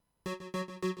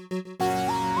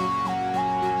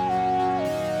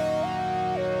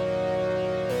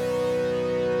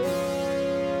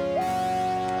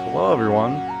Hello,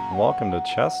 everyone. Welcome to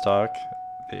Chess Talk,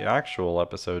 the actual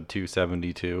episode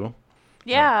 272.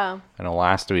 Yeah. I know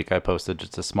last week I posted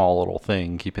just a small little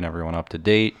thing keeping everyone up to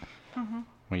date.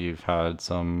 We've had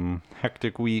some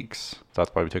hectic weeks. So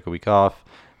that's why we took a week off.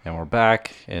 And we're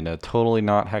back in a totally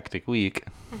not hectic week.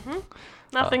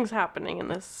 Nothing's happening in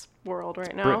this world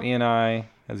right now. Brittany and I,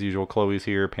 as usual, Chloe's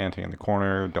here, panting in the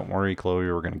corner. Don't worry, Chloe,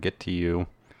 we're going to get to you.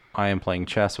 I am playing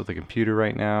chess with the computer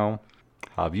right now.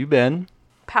 How have you been?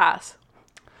 Pass.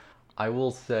 I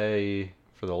will say,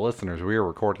 for the listeners, we are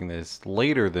recording this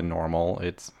later than normal.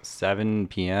 It's 7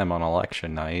 p.m. on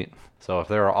election night. So if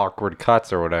there are awkward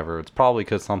cuts or whatever, it's probably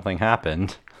because something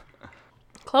happened.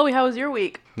 Chloe, how was your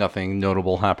week? Nothing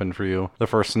notable happened for you. The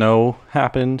first snow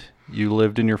happened. You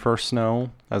lived in your first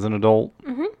snow as an adult.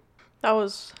 That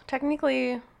was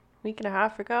technically a week and a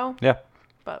half ago, Yeah.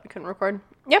 but we couldn't record.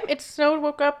 Yep, it snowed.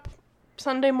 Woke up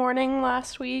Sunday morning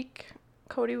last week.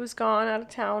 Cody was gone out of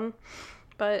town,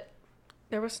 but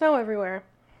there was snow everywhere.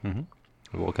 We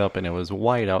woke up and it was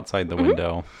white outside the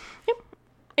window.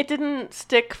 It didn't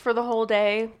stick for the whole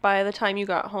day. By the time you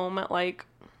got home at like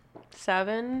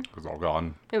 7, It was all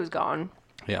gone. it was gone.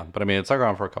 Yeah, but I mean, it's stuck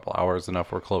around for a couple hours,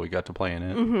 enough where Chloe got to play in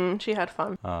it. She had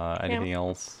fun. Anything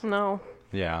else? No,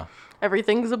 Yeah.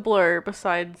 everything's a blur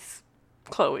besides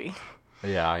Chloe.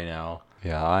 Yeah, I know.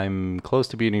 Yeah, I'm close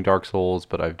to beating Dark Souls,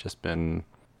 but I'm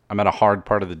at a hard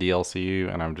part of the DLC,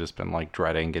 and I've just been like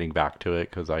dreading getting back to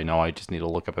it because I know I just need to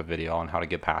look up a video on how to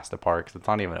get past the part because it's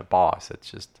not even a boss.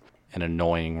 It's just an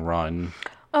annoying run.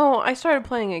 Oh, I started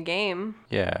playing a game.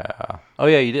 Yeah. Oh,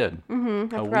 yeah, you did. I A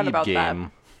forgot weed about that.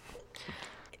 game.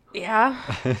 Yeah.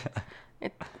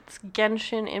 It's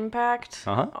Genshin Impact.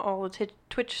 Uh-huh. All the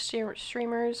Twitch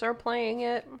streamers are playing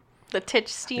it. The Twitch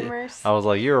steamers. I was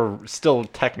like, you're still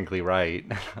technically right.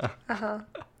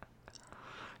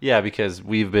 Yeah, because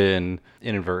we've been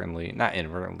not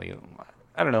inadvertently,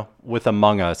 I don't know, with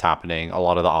Among Us happening, a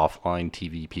lot of the offline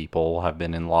TV people have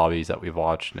been in lobbies that we've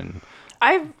watched, and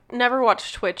I've never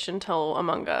watched Twitch until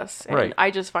Among Us. And Right.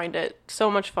 I just find it so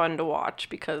much fun to watch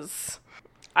because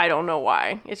I don't know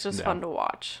why. It's just Yeah. fun to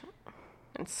watch.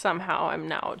 And somehow I'm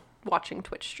now watching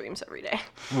Twitch streams every day.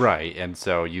 right, and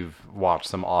so you've watched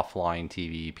some offline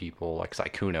TV people like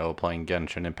Sykkuno playing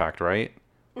Genshin Impact, right?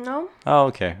 No? Oh,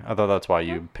 okay. I thought that's why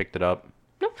you picked it up.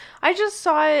 No, I just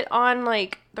saw it on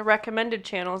like the recommended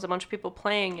channels, a bunch of people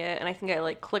playing it, and I think I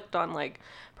like clicked on like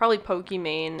probably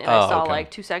Pokimane, and I Oh, saw okay.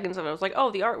 like 2 seconds of it. I was like,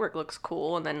 oh, the artwork looks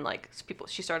cool, and then like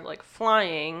she started like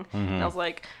flying, and I was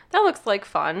like, that looks like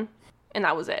fun, and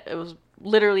that was it. It was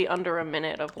literally under a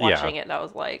minute of watching it. And I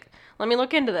was like, let me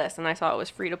look into this, and I saw it was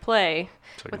free to play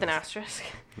with an asterisk,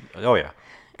 Oh, yeah.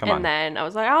 Come and on. then I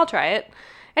was like, I'll try it,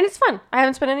 and it's fun. I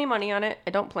haven't spent any money on it. I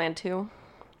don't plan to.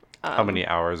 How many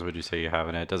hours would you say you have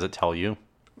in it? Does it tell you?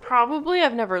 Probably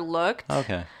I've never looked.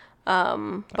 Okay. I'd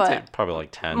say But probably like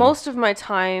 10. most of my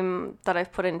time that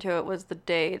I've put into it was the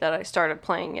day that I started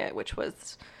playing it, which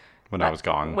was when I was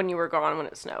gone. when you were gone when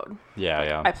it snowed. Yeah,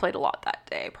 yeah. I played a lot that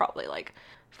day, probably like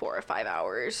 4 or 5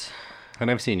 hours. And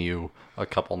I've seen you a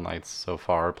couple nights so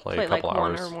far play a Played like couple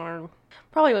hours.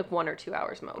 probably like 1 or 2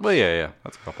 hours most. Well, yeah,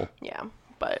 that's a couple. Yeah,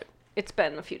 but it's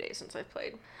been a few days since I've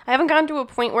played. I haven't gotten to a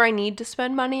point where I need to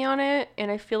spend money on it,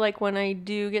 and I feel like when I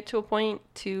do get to a point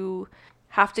to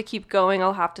have to keep going,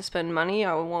 I'll have to spend money.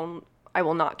 I will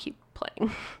not keep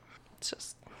playing. It's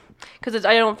just because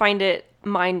I don't find it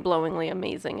mind-blowingly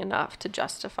amazing enough to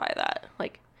justify that.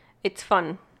 Like, it's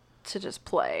fun to just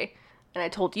play. And I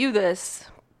told you this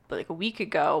like a week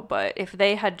ago, but if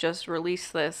they had just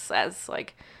released this as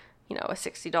like, you know, a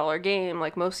 $60 game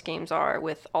like most games are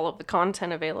with all of the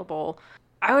content available,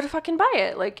 I would fucking buy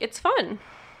it. Like, it's fun,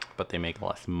 But they make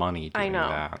less money doing know.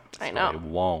 that. I so know. They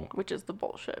won't. which is the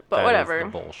bullshit. But That is whatever. the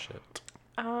bullshit.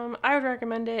 I would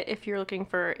recommend it if you're looking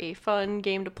for a fun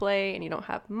game to play and you don't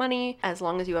have money, as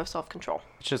long as you have self-control.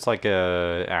 It's just like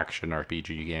a action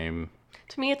RPG game.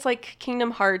 To me, it's like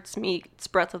Kingdom Hearts meets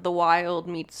Breath of the Wild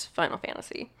meets Final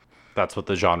Fantasy. That's what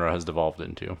the genre has devolved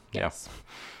into. Yes. Yeah.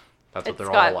 That's what It's they're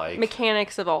got all like.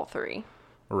 mechanics of all three.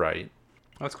 Right.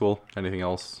 That's cool. Anything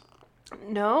else?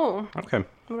 No. Okay.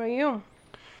 What about you? You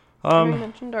already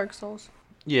mentioned Dark Souls.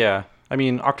 Yeah. I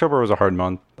mean, October was a hard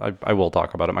month. I will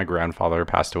talk about it. My grandfather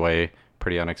passed away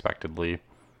pretty unexpectedly.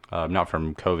 Not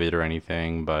from COVID or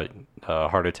anything, but a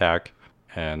heart attack.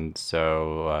 And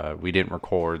so we didn't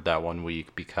record that 1 week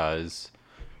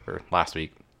or last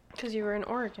week, Because you were in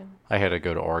Oregon. I had to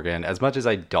go to Oregon. As much as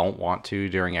I don't want to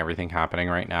during everything happening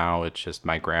right now, it's just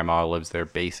my grandma lives there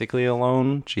basically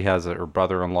alone. She has her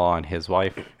brother-in-law and his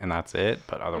wife, and that's it.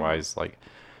 But otherwise, like,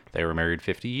 they were married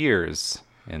 50 years,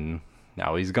 and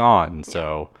now he's gone.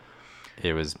 So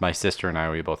it was my sister and I,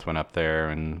 we both went up there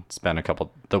and spent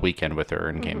the weekend with her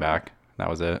and came back. That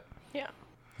was it. Yeah.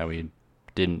 And we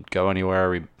didn't go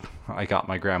anywhere. I got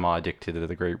my grandma addicted to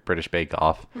the Great British Bake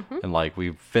Off, and like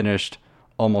we finished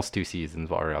almost 2 seasons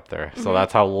while we were up there. So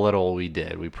that's how little we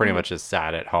did. We pretty much just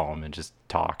sat at home and just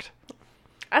talked.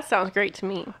 That sounds great to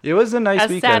me. It was a nice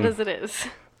weekend. As sad as it is.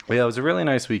 Yeah, it was a really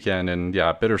nice weekend, and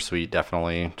yeah, bittersweet,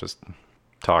 definitely. Just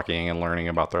talking and learning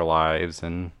about their lives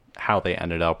and how they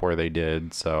ended up where they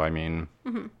did. So I mean,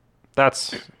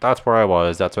 that's where I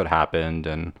was. That's what happened,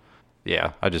 and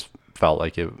yeah, I just felt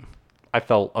like it. I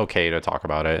felt okay to talk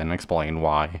about it and explain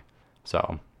why.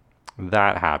 So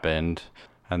that happened.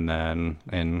 And then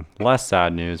in less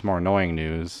sad news, more annoying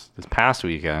news, this past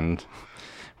weekend,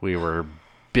 we were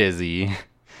busy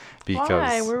because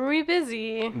Why were we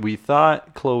busy? we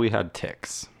thought Chloe had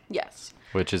ticks, Yes.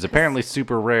 which is apparently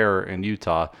super rare in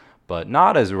Utah, but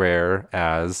not as rare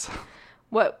as...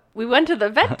 We went to the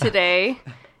vet today,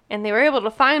 and they were able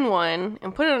to find one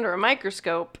and put it under a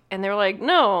microscope, and they were like,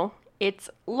 no, it's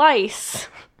lice.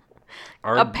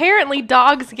 Apparently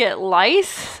dogs get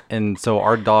lice. And so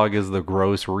our dog is the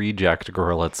gross reject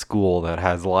girl at school that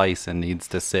has lice and needs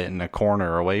to sit in a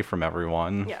corner away from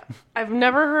everyone. Yeah. I've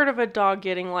never heard of a dog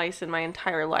getting lice in my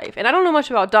entire life. And I don't know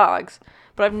much about dogs,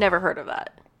 but I've never heard of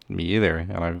that. Me either.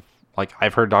 And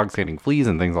I've heard dogs getting fleas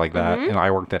and things like that. And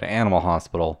I worked at an animal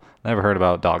hospital. Never heard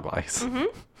about dog lice.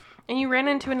 And you ran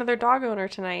into another dog owner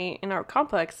tonight in our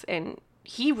complex, and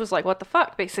he was like, what the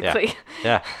fuck, basically.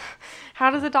 Yeah. How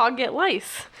does a dog get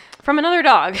lice from another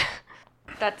dog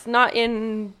that's not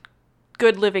in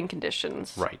good living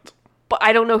conditions? Right. But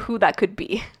I don't know who that could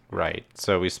be. Right.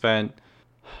 So we spent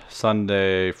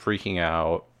Sunday freaking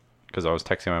out because I was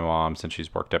texting my mom since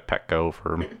she's worked at Petco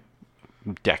for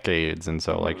decades. And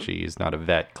so, like, she's not a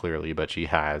vet, clearly, but she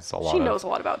has a lot She knows a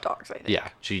lot about dogs, I think. Yeah,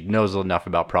 she knows enough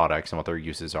about products and what their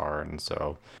uses are. And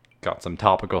so got some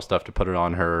topical stuff to put it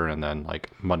on her. And then, like,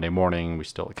 Monday morning,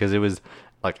 because it was...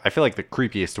 Like, I feel like the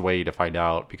creepiest way to find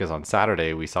out, because on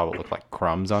Saturday we saw what looked like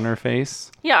crumbs on her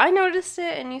face. Yeah, I noticed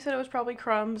it, and you said it was probably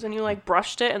crumbs, and you, like,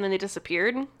 brushed it, and then they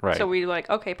disappeared. Right. So we like,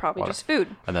 okay, probably just food.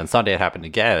 And then Sunday it happened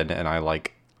again, and I,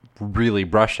 like, really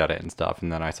brushed at it and stuff,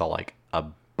 and then I saw, like, a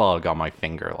bug on my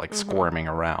finger, like, squirming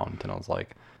around, and I was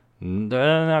like,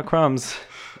 not crumbs.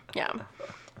 Yeah.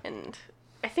 And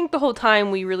I think the whole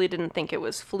time we really didn't think it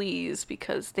was fleas,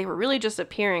 because they were really just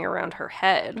appearing around her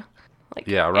head. Like,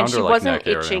 Yeah, around and her, she like, wasn't neck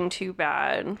area. itching too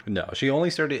bad. No, she only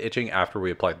started itching after we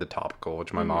applied the topical,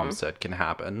 which my mom said can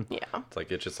happen. Yeah.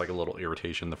 It's just like a little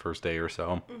irritation the first day or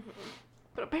so.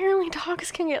 But apparently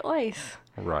dogs can get lice.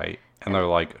 Right. And they're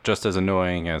like just as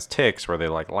annoying as ticks, where they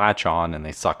like latch on and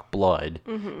they suck blood.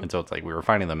 And so it's like we were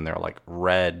finding them and they're like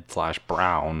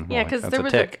red/brown. Yeah, Like, because that's there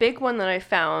was tick. a big one that I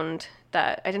found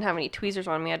that I didn't have any tweezers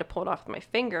on me. I had to pull it off with my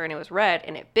finger, and it was red,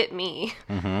 and it bit me.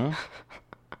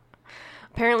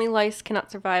 Apparently lice cannot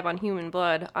survive on human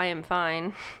blood. I am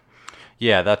fine.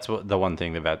 Yeah, that's what the one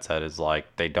thing the vet said is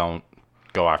like they don't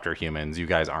go after humans. You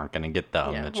guys aren't gonna get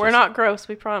them. Yeah, It's we're just- not gross,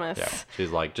 we promise. Yeah,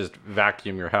 she's like, just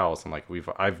vacuum your house. And like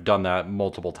I've done that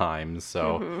multiple times.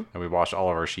 So and we washed all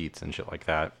of our sheets and shit like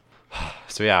that.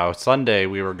 So yeah, Sunday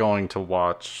we were going to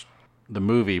watch the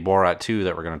movie Borat 2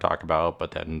 that we're going to talk about,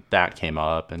 but then that came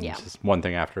up and it's just one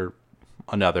thing after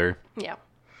another. Yeah.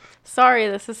 Sorry,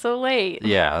 this is so late.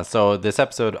 Yeah, so this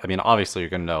episode, I mean, obviously you're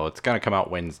going to know it's going to come out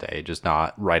Wednesday, just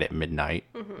not right at midnight.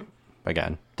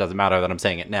 Again, doesn't matter that I'm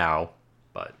saying it now,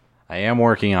 but I am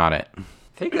working on it. I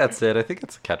think that's it. I think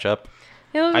it's a catch up.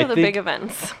 Those I are the think- big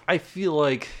events. I feel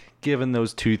like, given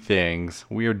those two things,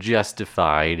 we are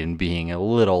justified in being a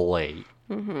little late.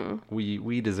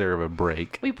 We deserve a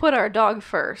break. We put our dog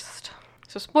first.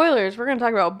 So spoilers, we're going to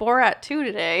talk about Borat 2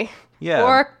 today. Yeah.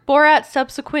 Or Borat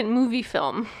subsequent movie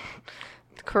film.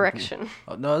 Correction.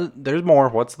 No, there's more.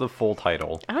 What's the full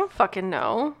title? I don't fucking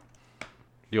know. Do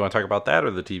you want to talk about that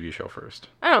or the TV show first?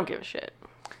 I don't give a shit.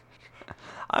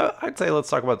 I'd say let's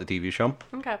talk about the TV show.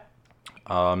 Okay.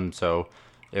 So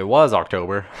it was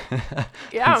October.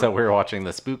 Yeah. And so we were watching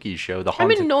the spooky show, The I'm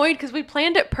Haunted. annoyed because we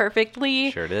planned it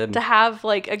perfectly. Sure did. To have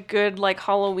like a good like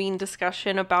Halloween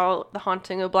discussion about the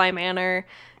haunting of Bly Manor,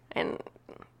 and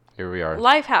Here we are.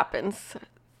 life happens.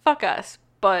 Fuck us,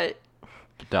 but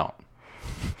Don't.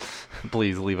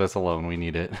 Please leave us alone. We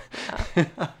need it.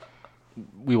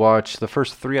 We watched the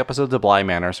first 3 episodes of Bly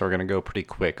Manor, so we're going to go pretty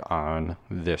quick on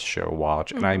this show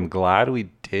watch. And I'm glad we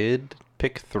did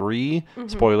pick 3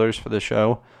 spoilers for the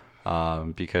show,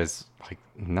 because like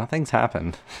nothing's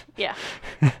happened. Yeah.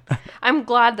 I'm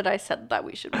glad that I said that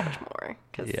we should watch more,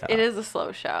 because Yeah. it is a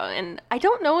slow show. And I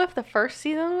don't know if the first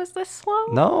season was this slow.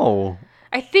 No.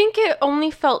 I think it only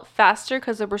felt faster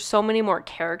because there were so many more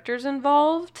characters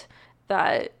involved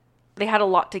that they had a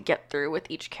lot to get through with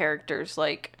each character's,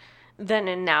 like, then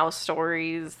and now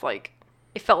stories. Like,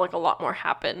 it felt like a lot more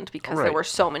happened because there Right. were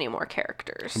so many more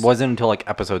characters. It wasn't until like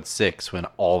episode 6 when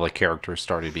all the characters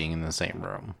started being in the same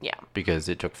room. Yeah. Because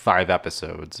it took 5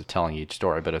 episodes of telling each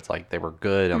story, but it's like they were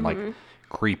good and like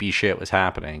creepy shit was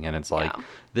happening, and it's like Yeah.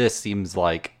 this seems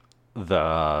like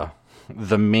the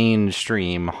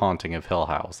mainstream Haunting of Hill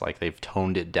House. Like they've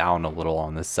toned it down a little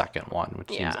on the second one, which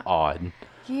seems Yeah. odd.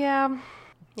 Yeah.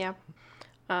 Yeah.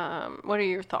 What are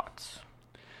your thoughts?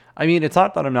 I mean, it's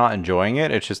not that I'm not enjoying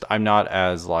it. It's just I'm not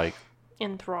as like,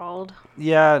 Enthralled.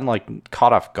 yeah, and like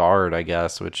caught off guard, I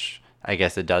guess, which I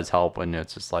guess it does help when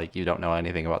it's just like you don't know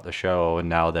anything about the show. And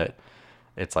now that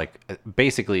it's like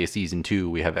basically a season 2,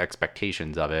 we have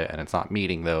expectations of it and it's not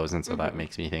meeting those. And so that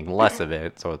makes me think less of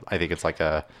it. So I think it's like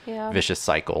a Yeah. vicious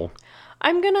cycle.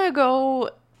 I'm going to go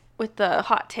with the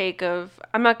hot take of,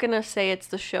 I'm not going to say it's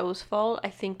the show's fault. I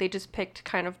think they just picked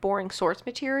kind of boring source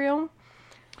material.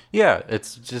 Yeah,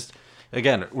 it's just,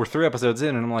 again, we're 3 episodes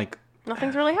in and I'm like,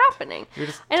 Nothing's really happening. you're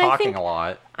just And I talking think a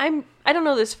lot. I don't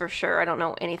know this for sure. I don't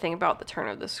know anything about the turn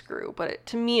of the screw, but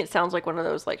to me it sounds like one of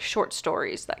those like short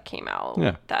stories that came out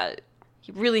Yeah. that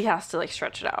he really has to like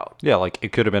stretch it out. Yeah, like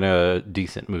it could have been a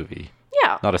decent movie,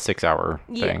 Yeah. not a 6-hour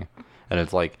Yeah. thing. And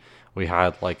it's like we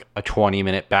had like a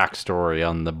 20-minute backstory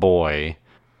on the boy,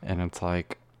 and it's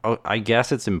like, oh, I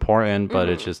guess it's important, but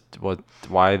it's just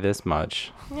why this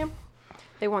much? Yep.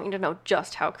 They want you to know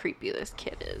just how creepy this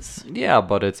kid is. Yeah,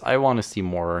 but I want to see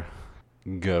more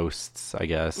ghosts, I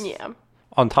guess. Yeah.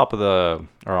 On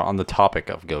the topic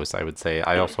of ghosts, I would say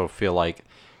I also feel like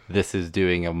this is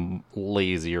doing a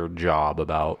lazier job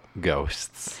about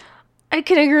ghosts. I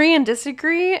can agree and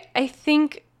disagree. I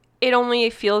think it only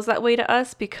feels that way to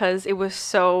us because it was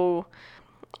so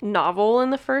novel in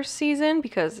the first season,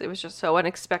 because it was just so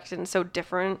unexpected and so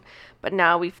different. But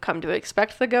now we've come to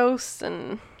expect the ghosts,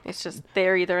 and it's just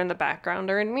they're either in the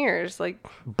background or in mirrors. Like,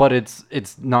 But it's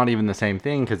not even the same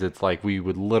thing, because it's like we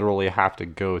would literally have to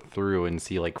go through and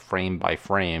see like frame by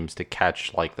frames to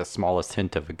catch like the smallest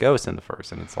hint of a ghost in the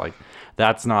first, and it's like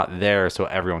that's not there so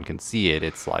everyone can see it.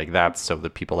 It's like that's so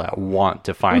the people that want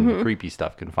to find the creepy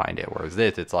stuff can find it. Whereas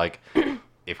it's like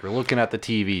if you're looking at the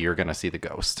TV, you're gonna see the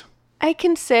ghost. I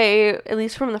can say, at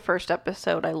least from the first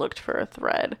episode, I looked for a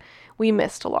thread. We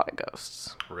missed a lot of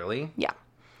ghosts. Really? Yeah.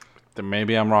 Then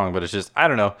maybe I'm wrong, but it's just I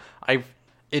don't know.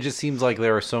 It just seems like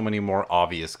there are so many more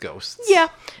obvious ghosts. Yeah,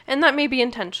 and that may be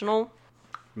intentional.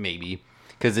 Maybe.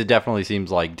 Because it definitely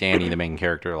seems like Danny, the main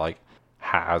character, like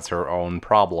has her own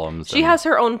problems. She has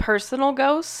her own personal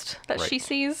ghost that she Right.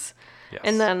 sees, Yes.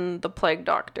 and then the plague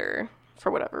doctor,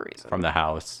 for whatever reason. From the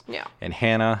house. Yeah. And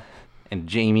Hannah and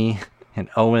Jamie and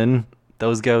Owen,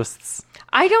 those ghosts.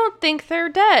 I don't think they're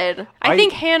dead. I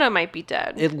think Hannah might be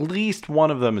dead. At least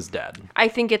one of them is dead. I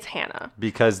think it's Hannah.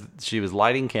 Because she was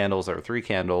lighting candles. There were 3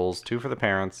 candles, 2 for the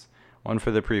parents, 1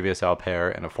 for the previous au pair,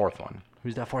 and a 4th one.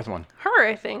 Who's that 4th one? Her,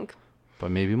 I think.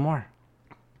 But maybe more.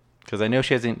 Because I know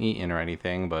she hasn't eaten or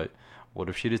anything, but what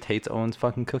if she just hates Owen's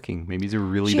fucking cooking? Maybe he's a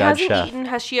really She bad hasn't chef. eaten.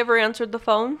 Has she ever answered the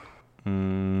phone?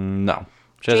 No.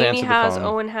 She hasn't Jamie answered has, the phone.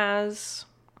 Owen has,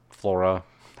 Flora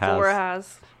has. Laura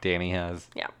has. Danny has.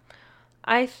 Yeah.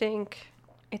 I think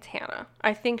it's Hannah.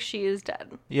 I think she is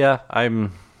dead. Yeah,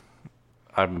 I'm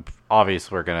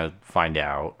obviously we're gonna find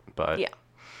out, but Yeah.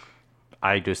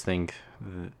 I just think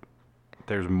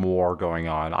there's more going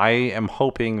on. I am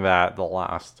hoping that the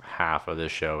last half of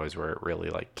this show is where it really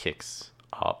like kicks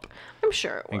up I'm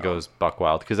sure it will. and goes buck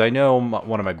wild. Because I know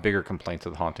one of my bigger complaints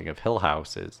of The Haunting of Hill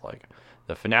House is like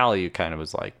the finale kind of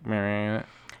was like meh,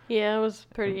 Yeah, it was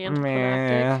pretty meh,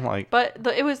 anticlimactic. like But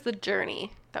it was the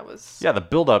journey that was... yeah, the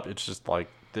build up, it's just like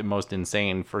the most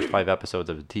insane first 5 episodes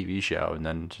of a TV show, and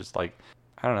then just like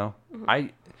I don't know.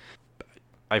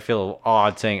 I feel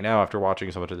odd saying it now after watching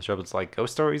so much of the show, but it's like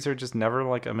ghost stories are just never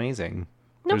like amazing.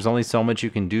 Nope. There's only so much you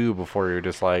can do before you're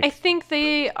just like I think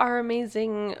they are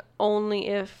amazing only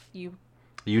if you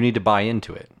need to buy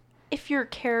into it. your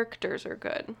characters are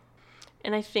good.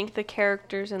 And I think the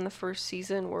characters in the first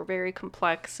season were very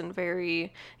complex and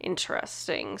very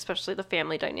interesting, especially the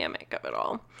family dynamic of it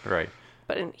all. Right.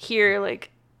 But in here,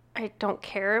 like, I don't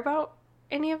care about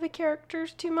any of the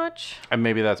characters too much. And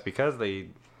maybe that's because they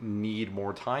need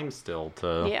more time still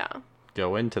to Yeah.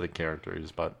 go into the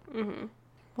characters, but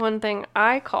One thing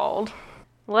I called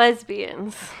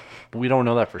Lesbians. We don't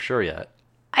know that for sure yet.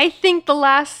 I think the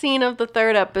last scene of the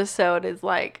 3rd episode is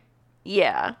like,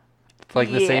 yeah. It's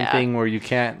like the same Yeah. thing where you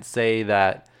can't say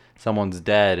that someone's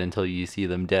dead until you see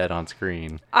them dead on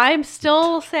screen. I'm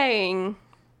still saying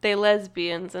they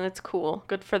lesbians, and it's cool.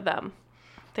 Good for them.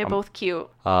 They're both cute.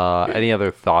 Any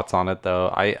other thoughts on it, though?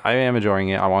 I am enjoying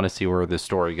it. I want to see where the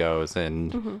story goes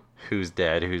and who's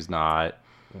dead, who's not,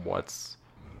 what's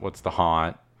the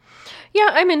haunt. Yeah,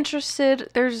 I'm interested.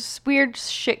 There's weird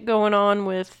shit going on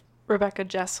with Rebecca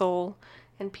Jessel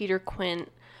and Peter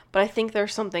Quint, but I think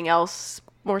there's something else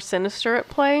more sinister at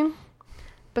play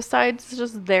besides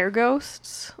just their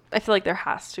ghosts. I feel like there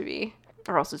has to be,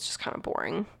 or else it's just kind of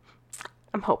boring.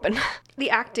 I'm hoping. The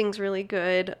acting's really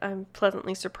good. I'm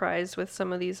pleasantly surprised with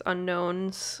some of these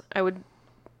unknowns.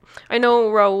 I know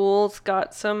Raoul's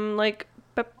got some like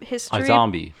history, A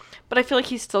zombie. but I feel like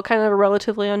he's still kind of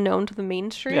relatively unknown to the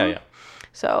mainstream. Yeah.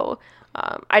 So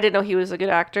I didn't know he was a good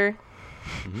actor.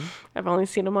 I've only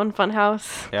seen him on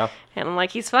Funhouse. Yeah. And I'm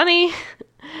like, he's funny,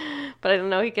 but I didn't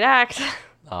know he could act.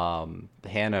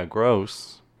 Hannah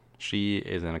Gross, she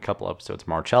is in a couple episodes of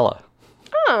Marcella.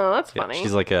 Oh, that's Yeah, funny.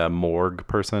 she's like a morgue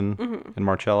person in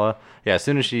Marcella. Yeah, as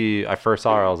soon as I first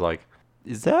saw her, I was like,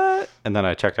 is that? And then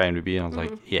I checked IMDb and I was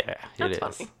like, yeah, That's it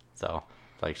is. funny. So,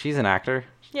 like, she's an actor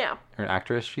Yeah. or an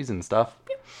actress. She's in stuff.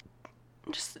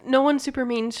 Just no one super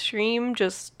mainstream,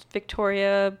 just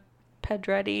Victoria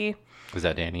Pedretti. Is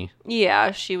that Danny?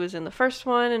 Yeah, she was in the first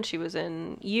one and she was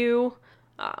in You.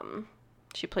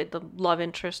 She played the love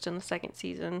interest in the second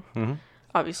season. Mhm.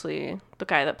 Obviously, the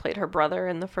guy that played her brother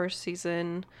in the first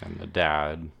season. And the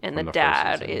dad. And from the first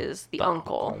dad season. is the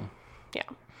uncle. Yeah.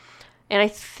 And I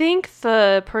think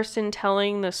the person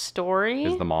telling the story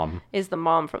Is the mom. is the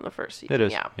mom from the first season. It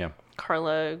is. Yeah. Yeah.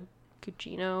 Carla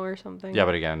Gugino or something. Yeah,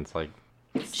 but again, it's like.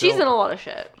 She's in a lot of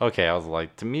shit. Okay, I was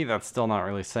like, to me, that's still not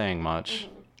really saying much.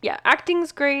 Yeah,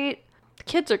 acting's great. The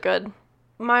kids are good.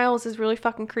 Miles is really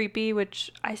fucking creepy, which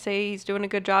I say he's doing a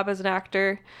good job as an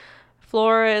actor.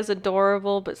 Flora is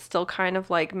adorable, but still kind of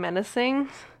like menacing.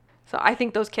 So I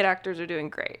think those kid actors are doing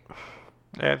great.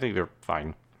 Yeah, I think they're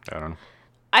fine. I don't know.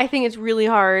 I think it's really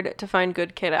hard to find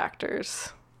good kid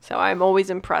actors. So I'm always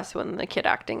impressed when the kid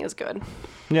acting is good.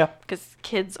 Yeah. Because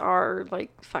kids are like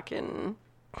fucking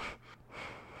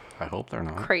I hope they're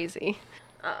not. crazy.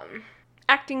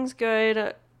 Acting's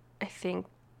good. I think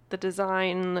the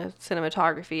design, the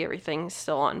cinematography, everything's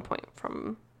still on point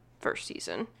from first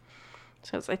season.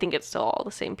 So I think it's still all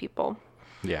the same people.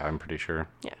 Yeah, I'm pretty sure.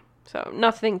 Yeah. So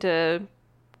nothing to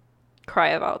cry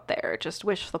about there. Just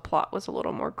wish the plot was a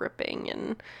little more gripping,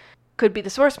 and could be the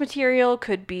source material,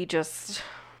 could be just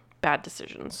bad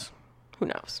decisions. Who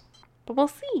knows? But we'll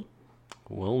see.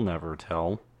 We'll never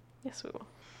tell. Yes, we will.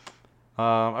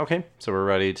 Okay, so we're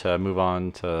ready to move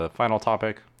on to final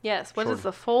topic. Yes. What Sure. is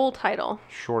the full title?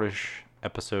 Shortish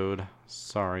episode.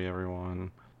 Sorry,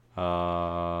 everyone.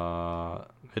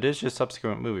 It is just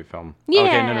subsequent movie film. Okay,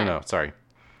 Yeah. no. Sorry.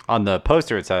 On the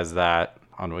poster, it says that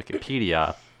on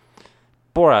Wikipedia,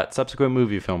 Borat, subsequent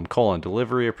movie film,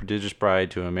 delivery of prodigious bride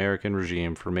to American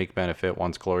regime for make benefit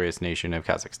once glorious nation of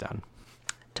Kazakhstan.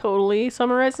 Totally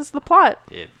summarizes the plot.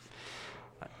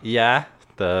 Yeah,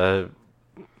 the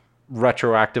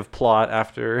retroactive plot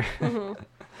after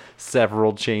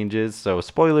several changes. So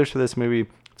spoilers for this movie.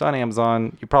 It's on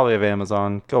Amazon. You probably have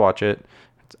Amazon. Go watch it.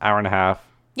 It's an hour and a half.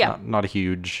 Yeah. Not a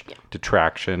huge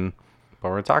detraction, but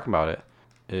we're talking about it.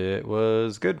 It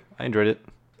was good. I enjoyed it.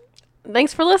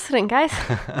 Thanks for listening, guys.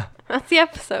 That's the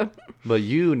episode. But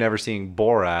you never seeing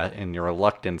Borat and your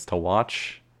reluctance to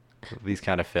watch these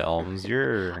kind of films,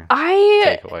 your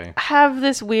I takeaway. have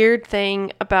this weird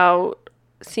thing about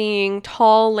seeing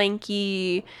tall,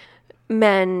 lanky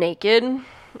men naked.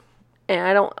 And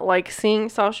I don't like seeing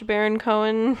Sacha Baron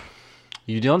Cohen.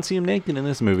 You don't see him naked in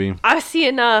this movie. I see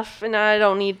enough, and I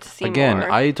don't need to see Again,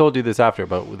 more. I told you this after,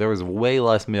 but there was way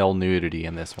less male nudity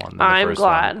in this one than the I'm first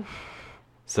glad. one.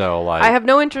 So, like, I have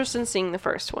no interest in seeing the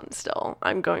first one still.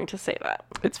 I'm going to say that.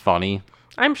 it's funny.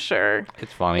 I'm sure.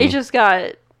 It's funny. It just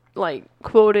got, like,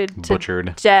 quoted to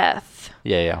Butchered. death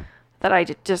Yeah. that I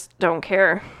just don't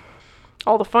care.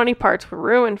 All the funny parts were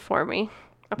ruined for me,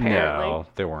 apparently. No,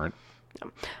 they weren't.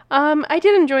 I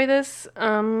did enjoy this.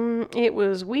 It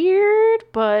was weird,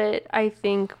 but I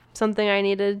think something I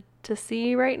needed to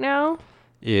see right now.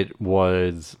 It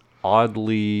was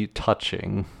oddly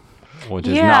touching, which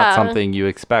is Yeah. not something you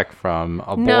expect from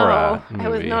a Borat movie. I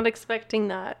was not expecting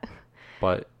that.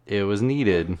 But it was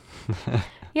needed.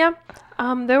 Yeah.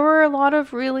 There were a lot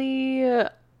of really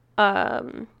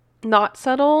not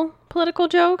subtle political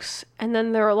jokes, and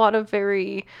then there were a lot of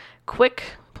very quick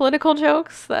political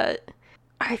jokes that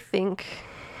I think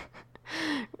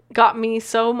got me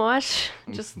so much.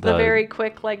 Just the very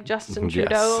quick, like, Justin Yes.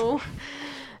 Trudeau.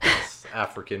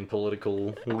 African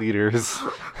political leaders.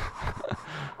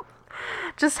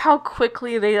 Just how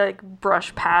quickly they, like,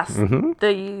 brush past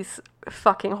these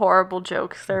fucking horrible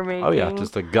jokes they're making. Oh yeah,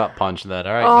 just a gut punch that.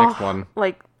 All right, next one.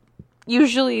 Like,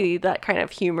 usually that kind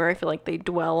of humor, I feel like they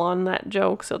dwell on that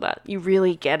joke so that you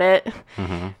really get it.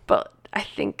 But I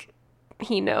think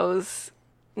he knows,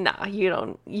 nah, you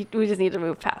don't. We just need to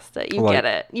move past it. You get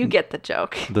it. You get the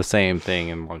joke. The same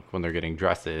thing, and like when they're getting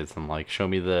dresses, and like, show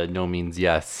me the no means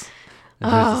yes. And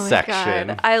Oh there's a my section.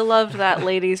 God. I loved that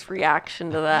lady's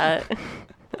reaction to that.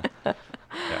 Yeah.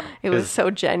 It was 'Cause so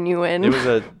genuine. It was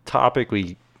a topic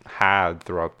we had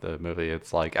throughout the movie.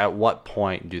 It's like, at what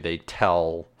point do they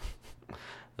tell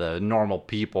the normal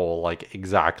people like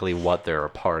exactly what they're a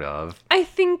part of? I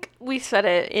think we said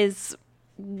it is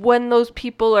when those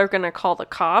people are going to call the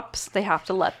cops, they have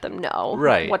to let them know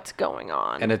what's going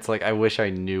on. And it's like, I wish I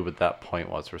knew what that point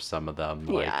was for some of them.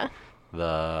 Like, Yeah.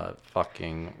 the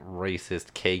fucking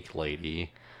racist cake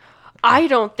lady. I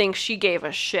don't think she gave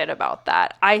a shit about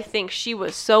that. I think she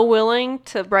was so willing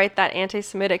to write that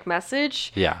anti-Semitic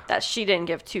message that she didn't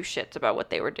give two shits about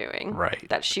what they were doing. Right.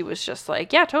 That she was just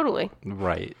like, yeah, totally.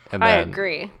 Right. And I then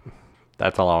agree.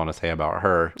 That's all I want to say about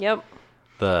her. Yep.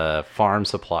 The farm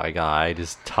supply guy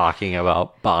just talking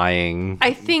about buying.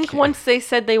 I think once they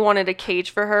said they wanted a cage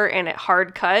for her and it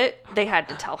hard cut, they had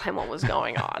to tell him what was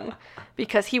going on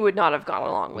because he would not have gone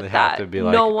along with They have that. to be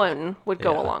like- No one would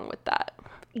go along with that.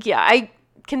 Yeah, I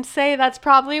can say that's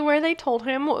probably where they told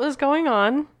him what was going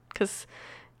on because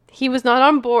he was not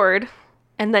on board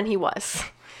and then he was.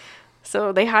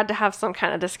 So they had to have some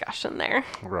kind of discussion there.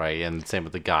 Right, and same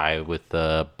with the guy with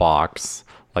the box.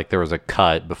 Like, there was a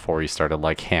cut before he started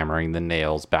like hammering the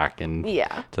nails back in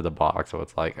to the box. So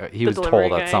it's like he was delivery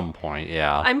told guy. at some point.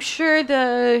 Yeah. I'm sure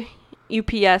the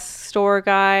UPS store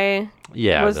guy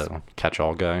was, the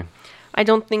catch-all guy. I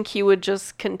don't think he would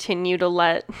just continue to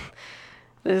let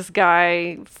this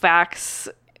guy fax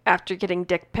after getting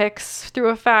dick pics through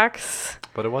a fax.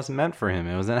 But it wasn't meant for him.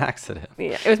 It was an accident.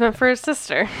 Yeah, it was meant for his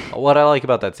sister. What I like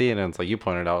about that scene, and it's like you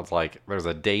pointed out, it's like there's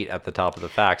a date at the top of the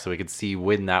fax so we could see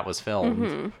when that was filmed.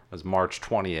 It was March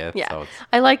 20th. Yeah. So it's,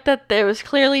 I like that there was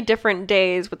clearly different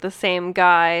days with the same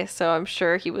guy, so I'm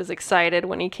sure he was excited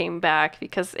when he came back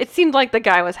because it seemed like the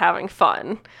guy was having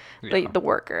fun. The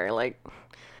worker. Like,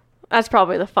 that's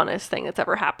probably the funnest thing that's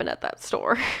ever happened at that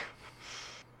store,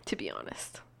 to be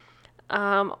honest.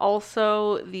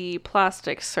 Also, the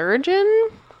plastic surgeon.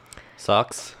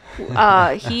 sucks.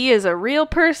 He is a real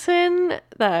person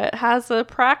that has a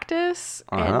practice,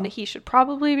 and he should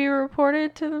probably be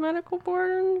reported to the medical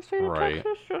board in the state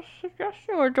of Texas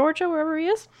or Georgia, wherever he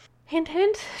is. Hint,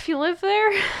 hint, if you live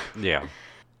there. Yeah.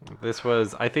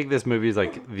 I think this movie is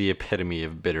like the epitome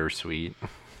of bittersweet.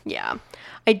 Yeah.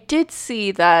 I did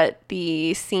see that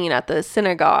the scene at the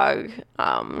synagogue,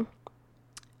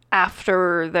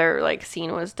 after their like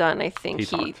scene was done, I think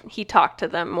he talked to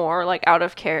them more like out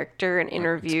of character and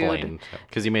interviewed.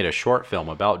 Because he made a short film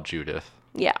about Judith.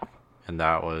 Yeah. And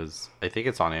that was, I think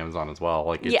it's on Amazon as well.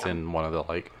 Like, it's in one of the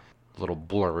like little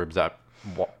blurbs that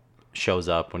shows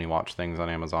up when you watch things on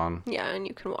Amazon. Yeah, and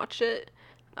you can watch it.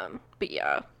 But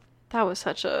yeah, that was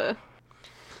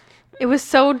it was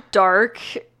so dark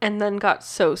and then got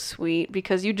so sweet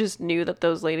because you just knew that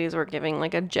those ladies were giving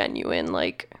like a genuine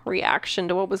like reaction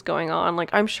to what was going on. Like,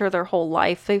 I'm sure their whole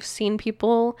life they've seen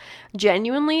people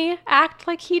genuinely act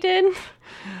like he did.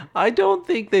 I don't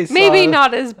think they saw... Maybe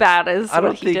not as bad as I don't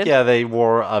what he think, did. yeah, they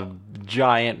wore a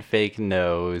giant fake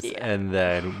nose and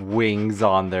then wings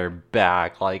on their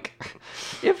back. Like,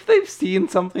 if they've seen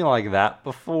something like that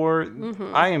before,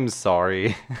 I am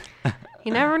sorry.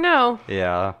 You never know.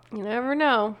 Yeah. You never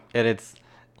know. And it's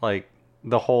like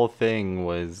the whole thing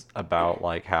was about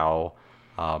like how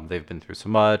they've been through so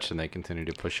much and they continue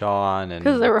to push on, and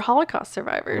Because they were Holocaust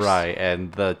survivors. right.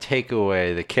 And the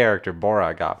takeaway the character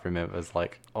Borat got from it was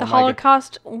like, oh The my God,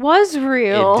 Holocaust was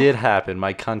real. it did happen.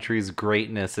 My country's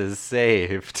greatness is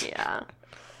saved. Yeah.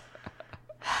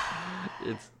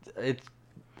 It's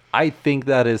I think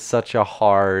that is such a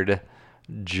hard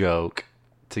joke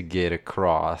to get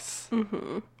across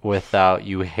without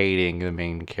you hating the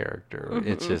main character.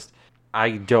 It's just,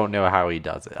 I don't know how he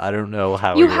does it. I don't know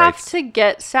how You he have writes. to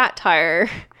get satire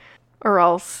or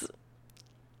else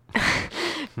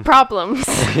problems.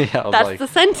 Yeah, I was That's like- the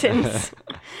sentence.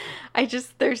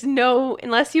 There's no,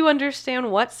 unless you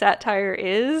understand what satire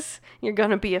is, you're going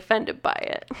to be offended by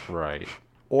it. Right.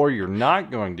 Or you're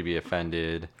not going to be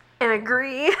offended and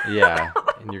agree. Yeah,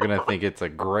 and you're gonna think it's a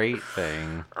great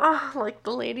thing. Oh, like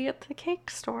the lady at the cake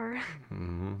store.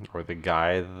 Or the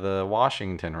guy at the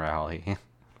Washington rally.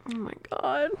 Oh my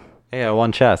god. Hey, I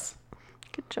won chess.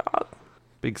 Good job.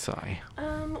 Big sigh.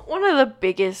 One of the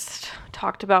biggest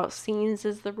talked about scenes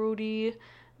is the Rudy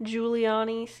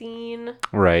Giuliani scene.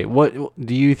 Right. What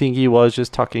do you think he was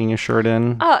just tucking his shirt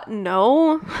in?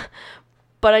 No.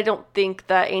 But I don't think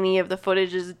that any of the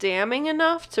footage is damning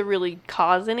enough to really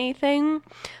cause anything.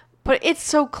 But it's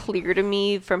so clear to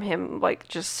me from him, like,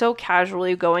 just so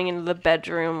casually going into the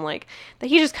bedroom, like, that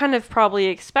he just kind of probably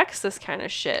expects this kind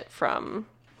of shit from...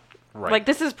 Right. Like,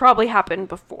 this has probably happened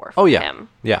before for him.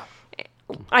 Yeah.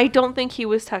 I don't think he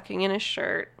was tucking in his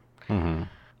shirt. Mm-hmm.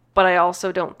 But I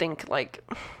also don't think, like...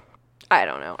 I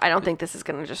don't know. I don't think this is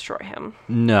going to destroy him.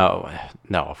 No,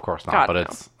 of course not. God, but no.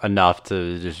 it's enough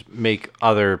to just make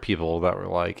other people that were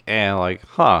like,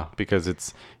 huh, because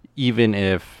it's, even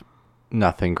if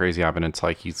nothing crazy happened, it's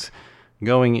like he's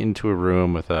going into a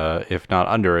room with a, if not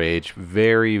underage,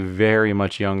 very, very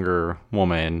much younger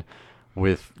woman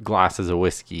with glasses of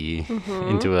whiskey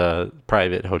into a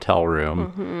private hotel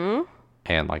room.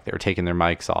 And like they were taking their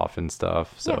mics off and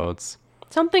stuff. So it's...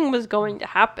 Something was going to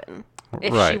happen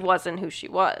if she Right. wasn't who she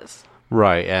was.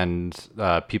 Right, and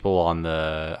people on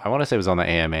the, I want to say it was on the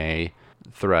AMA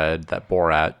thread that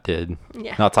Borat did.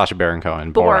 Yeah. Not Sacha Baron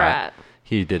Cohen. Borat.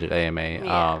 He did it AMA.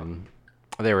 Yeah.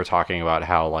 They were talking about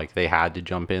how like they had to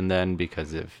jump in then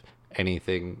because if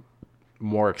anything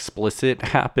more explicit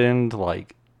happened,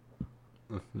 like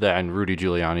then Rudy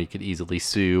Giuliani could easily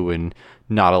sue and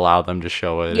not allow them to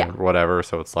show it or whatever.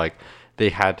 So it's like they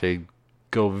had to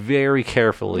go very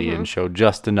carefully and show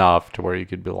just enough to where you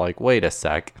could be like, wait a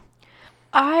sec.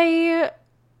 I,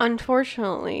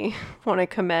 unfortunately, want to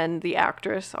commend the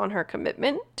actress on her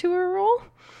commitment to her role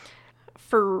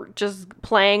for just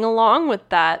playing along with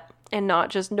that and not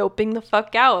just noping the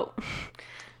fuck out.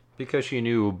 Because she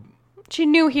knew. She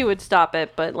knew he would stop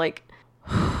it, but like...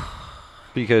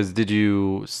 Because did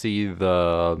you see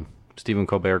the Stephen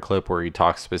Colbert clip where he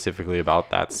talks specifically about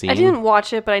that scene? I didn't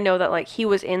watch it, but I know that like he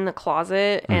was in the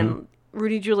closet and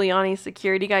Rudy Giuliani's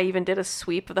security guy even did a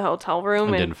sweep of the hotel room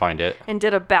and didn't find it. and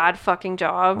did a bad fucking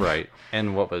job. Right.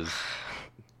 And what was,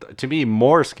 to me,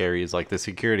 more scary is like the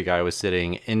security guy was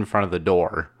sitting in front of the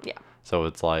door. Yeah. So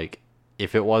it's like,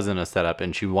 if it wasn't a setup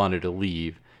and she wanted to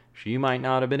leave, she might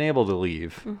not have been able to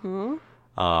leave.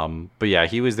 But yeah,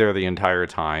 he was there the entire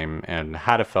time and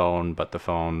had a phone, but the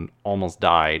phone almost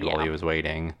died while he was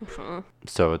waiting.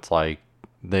 So it's like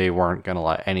they weren't going to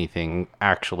let anything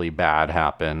actually bad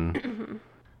happen.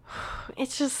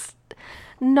 It's just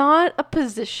not a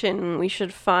position we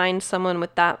should find someone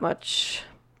with that much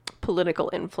political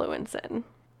influence in.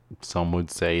 Some would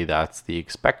say that's the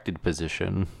expected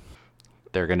position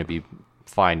they're going to be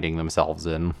finding themselves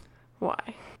in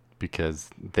Why? because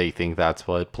they think that's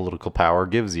what political power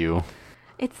gives you.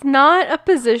 It's not a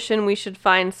position we should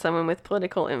find someone with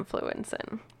political influence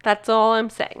in. That's all I'm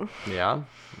saying. Yeah,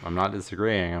 I'm not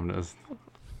disagreeing. I'm just...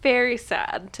 Very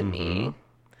sad to me.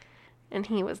 And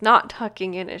he was not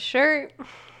tucking in his shirt.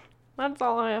 That's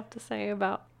all I have to say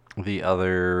about. What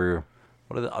are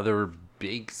the other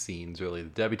big scenes, really? The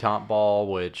debutante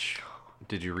ball, which,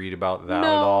 did you read about that at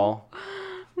all?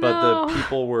 But No. the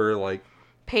people were like,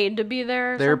 Paid to be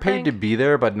there. they were paid to be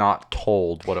there, but not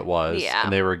told what it was. Yeah.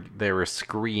 And they were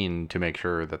screened to make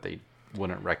sure that they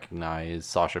wouldn't recognize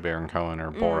Sacha Baron Cohen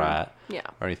or Borat Yeah.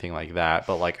 or anything like that.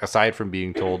 But like, aside from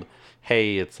being told,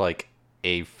 hey, it's like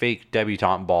a fake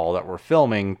debutante ball that we're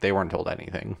filming, they weren't told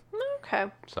anything. Okay.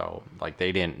 So like,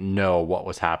 they didn't know what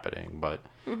was happening, but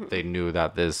they knew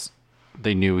that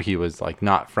they knew he was like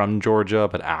not from Georgia,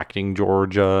 but acting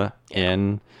Georgia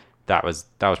in. That was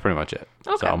pretty much it.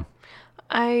 Okay. So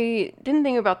I didn't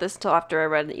think about this until after I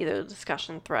read either the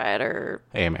discussion thread or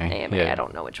AMA. I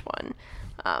don't know which one.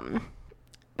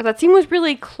 But that scene was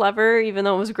really clever, even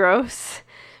though it was gross.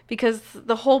 Because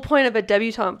the whole point of a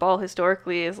debutante ball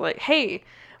historically is like, hey,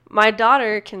 my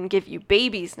daughter can give you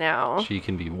babies now. She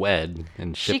can be wed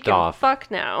and She shipped can off. fuck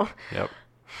now. Yep.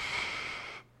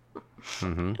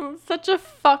 It's such a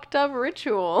fucked up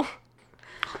ritual.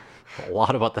 A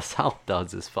lot of what the South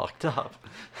does is fucked up.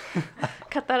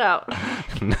 Cut that out.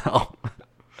 No.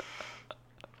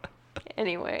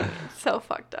 Anyway, so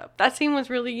fucked up. That scene was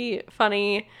really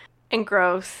funny and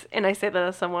gross, and I say that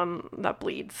as someone that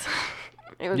bleeds.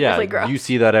 It was Yeah, really gross. you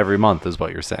see that every month is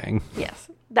what you're saying. Yes,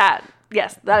 that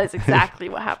is exactly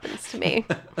what happens to me.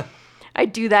 I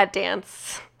do that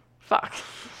dance. Fuck.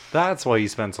 That's why you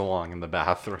spend so long in the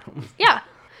bathroom. Yeah.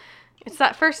 It's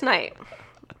that first night.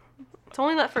 It's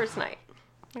only that first night.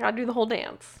 I gotta do the whole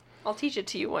dance. I'll teach it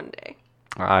to you one day.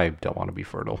 I don't want to be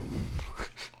fertile.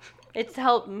 It's to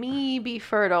help me be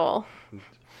fertile.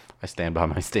 I stand by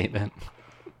my statement.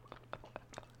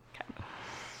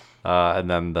 And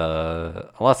then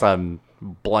unless I'm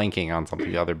blanking on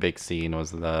something, the other big scene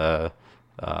was the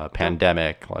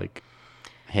pandemic, like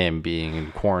him being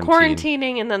in quarantine.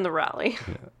 Quarantining and then the rally.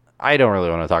 I don't really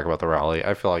want to talk about the rally.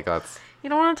 I feel like that's... You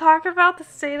don't want to talk about the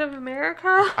state of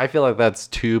America? I feel like that's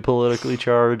too politically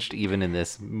charged, even in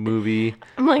this movie.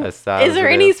 I'm like, is there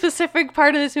any specific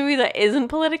part of this movie that isn't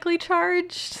politically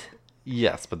charged?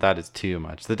 Yes, but that is too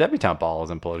much. The debutante ball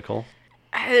isn't political.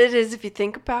 It is if you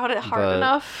think about it hard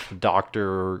enough.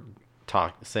 Doctor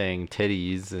saying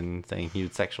titties and saying he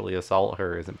would sexually assault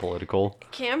her isn't political.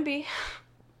 It can be.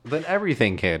 Then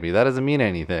everything can be. That doesn't mean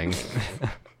anything.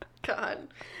 God.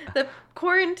 The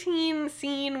quarantine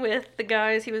scene with the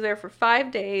guys, he was there for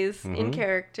 5 days in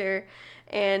character,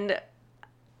 and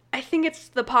I think it's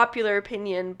the popular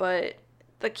opinion, but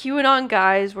the QAnon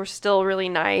guys were still really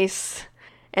nice,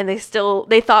 and they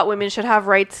thought women should have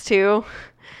rights too.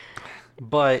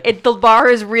 But The bar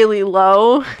is really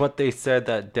low. But they said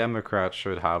that Democrats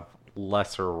should have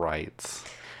lesser rights.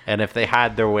 And if they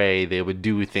had their way, they would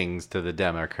do things to the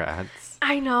Democrats.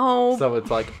 I know. So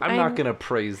it's like, I'm not going to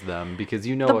praise them because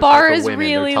you know the what bar type of is women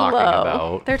really they're talking low.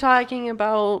 about. They're talking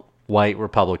about White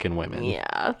Republican women.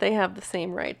 Yeah, they have the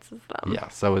same rights as them. Yeah,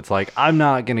 so it's like, I'm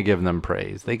not going to give them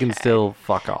praise. They can still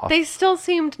fuck off. They still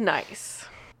seemed nice.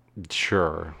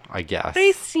 Sure, I guess.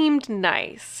 They seemed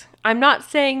nice. I'm not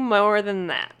saying more than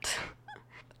that.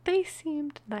 They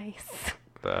seemed nice.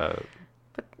 But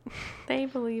they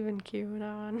believe in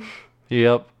QAnon.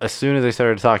 Yep. As soon as they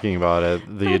started talking about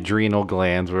it, the adrenal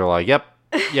glands were like, yep.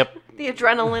 The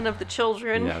adrenaline of the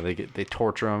children. Yeah, they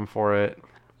torture them for it.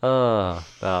 A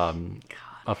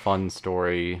fun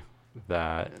story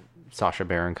that Sacha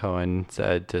Baron Cohen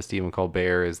said to Stephen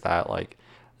Colbert is that, like,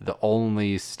 the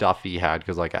only stuff he had,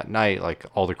 because, like, at night, like,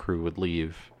 all the crew would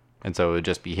leave, and so it would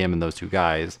just be him and those two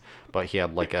guys, but he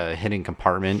had, like, a hidden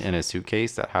compartment in his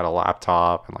suitcase that had a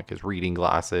laptop and, like, his reading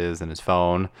glasses and his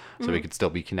phone, so he could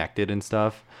still be connected and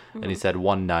stuff. And he said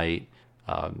one night,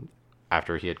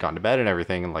 after he had gone to bed and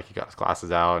everything, and, like, he got his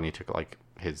glasses out and he took, like,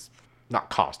 his,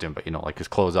 not costume, but, you know, like, his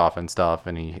clothes off and stuff,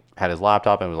 and he had his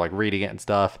laptop and was, like, reading it and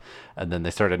stuff, and then they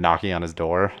started knocking on his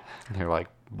door, and they were like,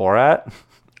 Borat?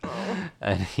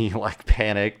 And he, like,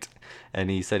 panicked,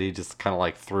 and he said he just kind of,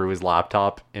 like, threw his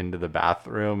laptop into the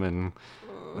bathroom and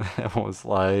was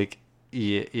like,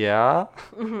 yeah.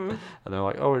 And they're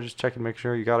like, oh, we're just checking to make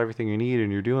sure you got everything you need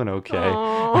and you're doing okay.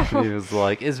 And he was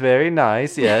like, it's very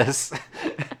nice, yes.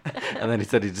 And then he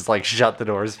said he just, like, shut the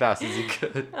door as fast as he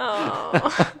could.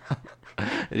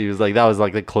 And he was like, that was,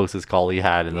 like, the closest call he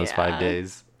had in those 5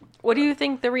 days. What do you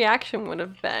think the reaction would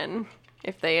have been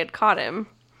if they had caught him?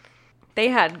 They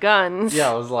had guns.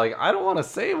 Yeah, I was like, I don't want to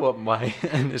say what my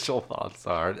initial thoughts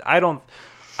are.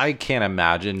 I can't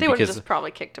imagine. They would have just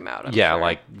probably kicked him out. I'm sure.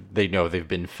 like, they know they've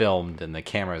been filmed and the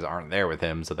cameras aren't there with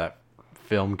him, so that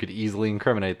film could easily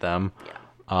incriminate them.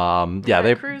 Yeah.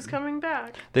 The crew's coming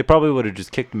back. They probably would have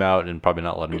just kicked him out and probably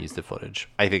not let him use the footage.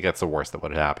 I think that's the worst that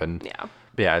would have happened. Yeah.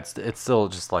 But yeah, it's still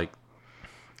just like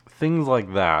things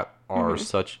like that are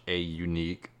such a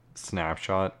unique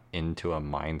snapshot into a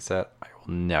mindset I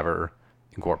will never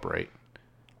incorporate.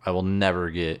 I will never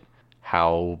get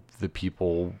how the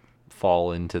people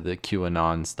fall into the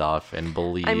QAnon stuff and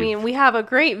believe. I mean, we have a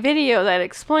great video that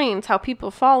explains how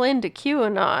people fall into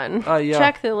QAnon. Yeah.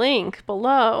 Check the link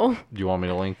below. Do you want me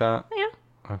to link that? Yeah.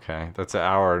 Okay, that's an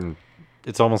hour and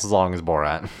it's almost as long as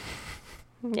Borat.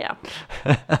 Yeah.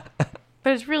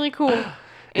 But it's really cool. And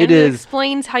It is.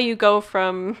 explains how you go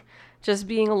from just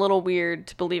being a little weird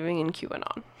to believing in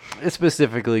QAnon. It's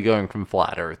specifically going from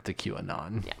flat Earth to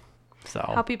QAnon. Yeah. So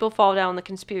How people fall down the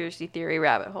conspiracy theory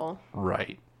rabbit hole.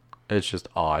 right, it's just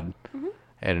odd,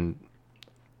 and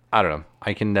I don't know.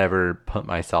 I can never put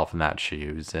myself in that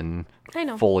shoes and I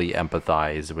know. fully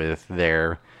empathize with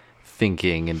their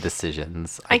thinking and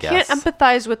decisions. I guess. can't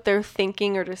empathize with their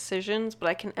thinking or decisions, but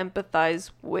I can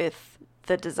empathize with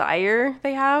the desire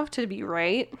they have to be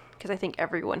right, because I think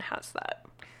everyone has that.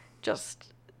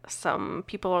 Just some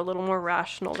people are a little more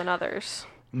rational than others.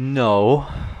 No,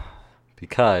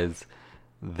 because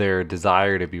their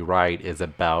desire to be right is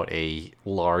about a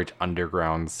large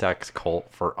underground sex cult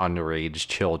for underage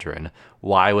children.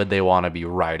 Why would they want to be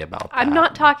right about that? I'm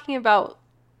not talking about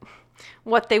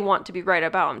what they want to be right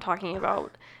about. I'm talking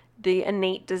about the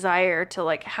innate desire to,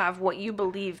 like, have what you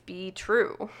believe be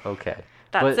true. Okay.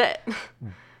 That's it.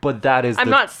 But that is I'm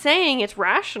not saying it's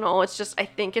rational. It's just, I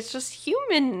think it's just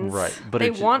humans. Right, but they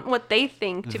it's- want what they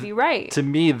think to be right. To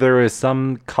me, there is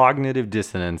some cognitive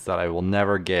dissonance that I will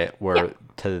never get where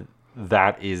to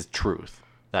that is truth.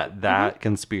 That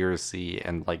conspiracy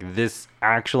and like this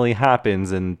actually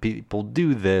happens and people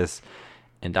do this,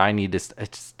 and I need to.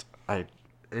 Ugh.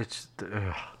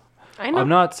 I know. I'm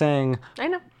not saying I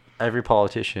know. every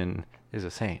politician is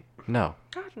a saint. No,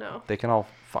 God, no. they can all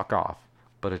fuck off.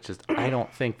 But it's just, I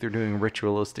don't think they're doing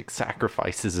ritualistic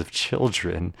sacrifices of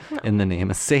children in the name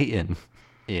of Satan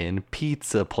in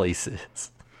pizza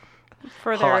places.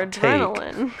 For their Hot take.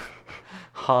 adrenaline.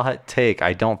 Hot take.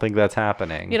 I don't think that's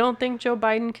happening. You don't think Joe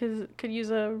Biden could use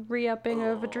a re-upping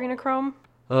of adrenochrome?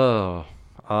 Oh,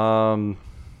 I don't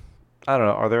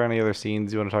know. Are there any other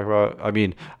scenes you want to talk about? I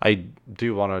mean, I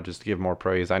do want to just give more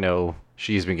praise. I know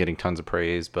she's been getting tons of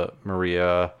praise, but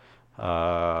Maria...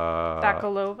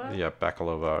 Bakalova? Yeah,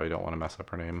 Bakalova. I don't want to mess up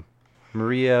her name.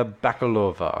 Maria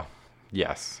Bakalova.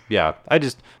 Yes. Yeah.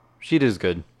 She does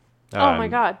good. Oh my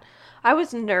god. I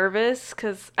was nervous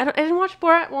because I didn't watch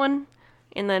Borat 1.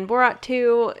 And then Borat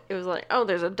 2, it was like, oh,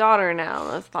 there's a daughter now.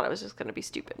 And I thought it was just going to be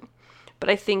stupid. But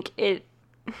I think it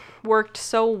worked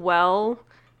so well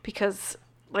because,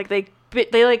 like, they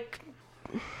like,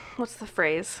 what's the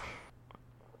phrase?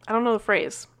 I don't know the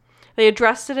phrase. They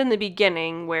addressed it in the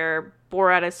beginning where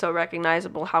Borat is so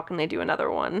recognizable. How can they do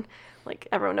another one? Like,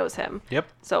 everyone knows him. Yep.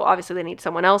 So obviously they need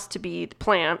someone else to be the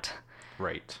plant.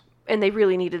 Right. And they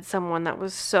really needed someone that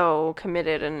was so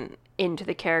committed and into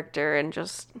the character and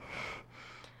just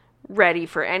ready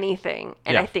for anything.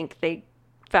 And Yeah. I think they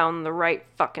found the right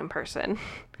fucking person.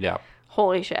 Yeah.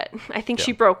 Holy shit. I think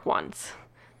she broke once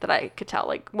that I could tell.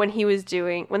 Like when they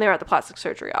were at the plastic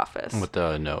surgery office. With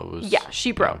the nose. Yeah,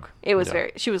 she broke. Yeah. It was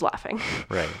she was laughing.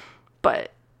 Right.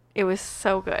 But it was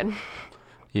so good.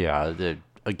 Yeah.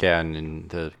 Again, in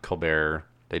the Colbert,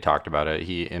 they talked about it.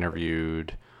 He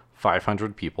interviewed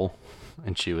 500 people,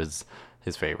 and she was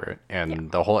his favorite.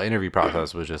 And the whole interview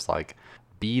process was just like,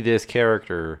 be this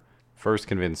character. First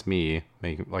convince me,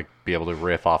 be able to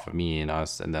riff off of me and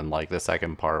us. And then like the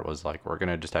second part was like, we're going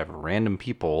to just have random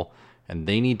people and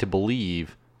they need to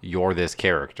believe you're this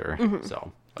character. Mm-hmm.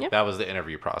 So that was the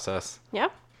interview process. Yeah.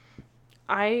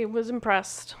 I was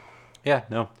impressed. Yeah,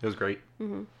 no, it was great.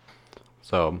 Mm-hmm.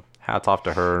 So hats off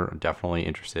to her. Definitely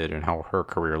interested in how her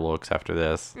career looks after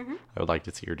this. Mm-hmm. I would like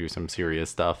to see her do some serious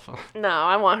stuff. No,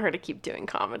 I want her to keep doing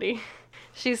comedy.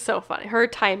 She's so funny. Her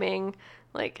timing,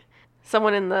 like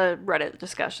someone in the Reddit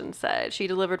discussion said, she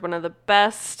delivered one of the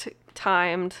best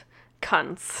timed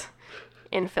cunts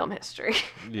in film history.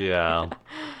 Yeah.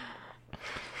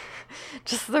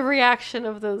 Just the reaction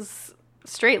of those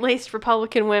straight-laced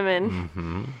Republican women.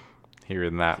 Mm-hmm.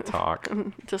 Hearing that talk.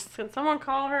 Just, can someone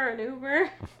call her an Uber?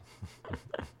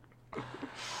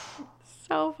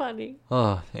 So funny.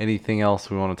 Oh, anything else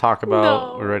we want to talk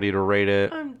about? No. We're ready to rate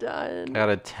it. I'm done. Out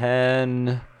of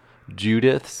 10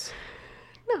 Judiths?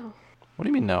 No. What do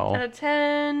you mean no? Out of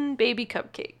 10 baby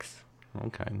cupcakes.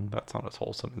 Okay, that's not as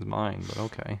wholesome as mine, but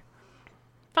okay.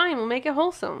 Fine, we'll make it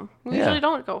wholesome. We Yeah. usually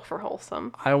don't go for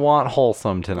wholesome. I want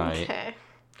wholesome tonight. Okay.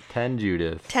 10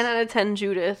 Judith. 10 out of 10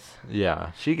 Judith.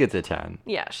 Yeah, she gets a 10.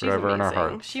 Yeah, she's Forever in amazing. our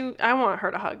hearts. I want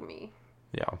her to hug me.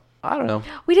 Yeah. I don't know.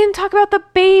 We didn't talk about the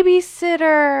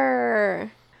babysitter.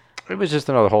 It was just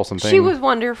another wholesome thing. She was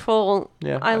wonderful.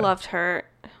 Yeah. I loved her.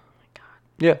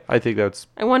 Yeah, I think that's...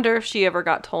 I wonder if she ever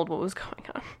got told what was going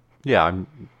on. Yeah,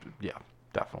 yeah,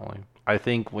 definitely. I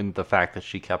think when the fact that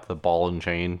she kept the ball and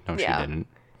chain... No, she didn't.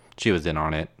 She was in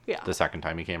on it the second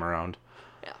time he came around.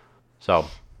 Yeah. So...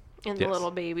 And the little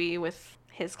baby with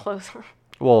his clothes on.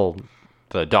 Well,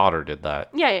 the daughter did that.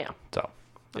 Yeah. So,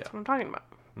 That's what I'm talking about.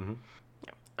 Mm-hmm.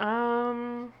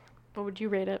 What would you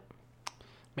rate it?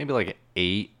 Maybe like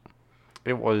 8.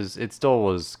 It still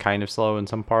was kind of slow in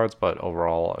some parts, but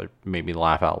overall it made me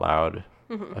laugh out loud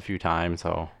a few times.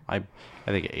 So I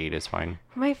think 8 is fine.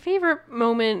 My favorite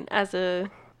moment as a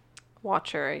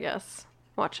watcher, I guess,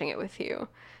 watching it with you,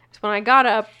 is when I got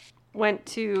up, went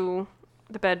to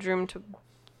the bedroom to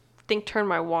turn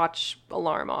my watch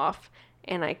alarm off,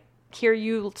 and I hear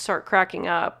you start cracking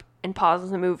up and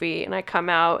pauses the movie, and I come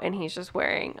out and he's just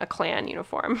wearing a Klan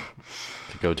uniform.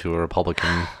 To go to a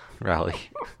Republican rally.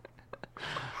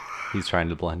 He's trying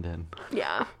to blend in.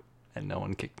 Yeah. And no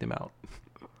one kicked him out.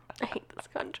 I hate this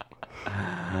country.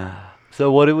 So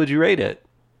what would you rate it?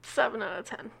 7 out of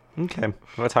 10. Okay.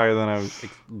 That's higher than I was...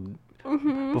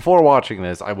 Before watching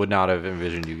this, I would not have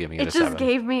envisioned you giving it a 7. It just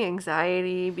gave me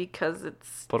anxiety because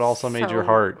it's... But also made your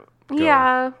heart go.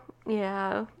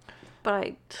 Yeah.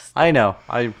 But I know.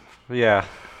 Yeah.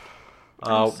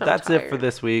 I'm so that's it for tired.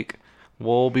 this week.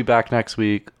 We'll be back next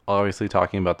week, obviously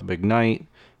talking about The Big Night.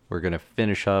 We're going to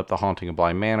finish up The Haunting of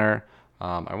Bly Manor.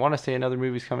 I want to say another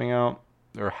movie's coming out,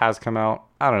 or has come out.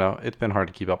 I don't know. It's been hard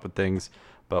to keep up with things.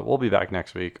 But we'll be back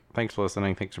next week. Thanks for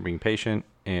listening. Thanks for being patient.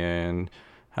 And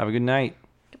have a good night.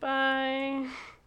 Goodbye.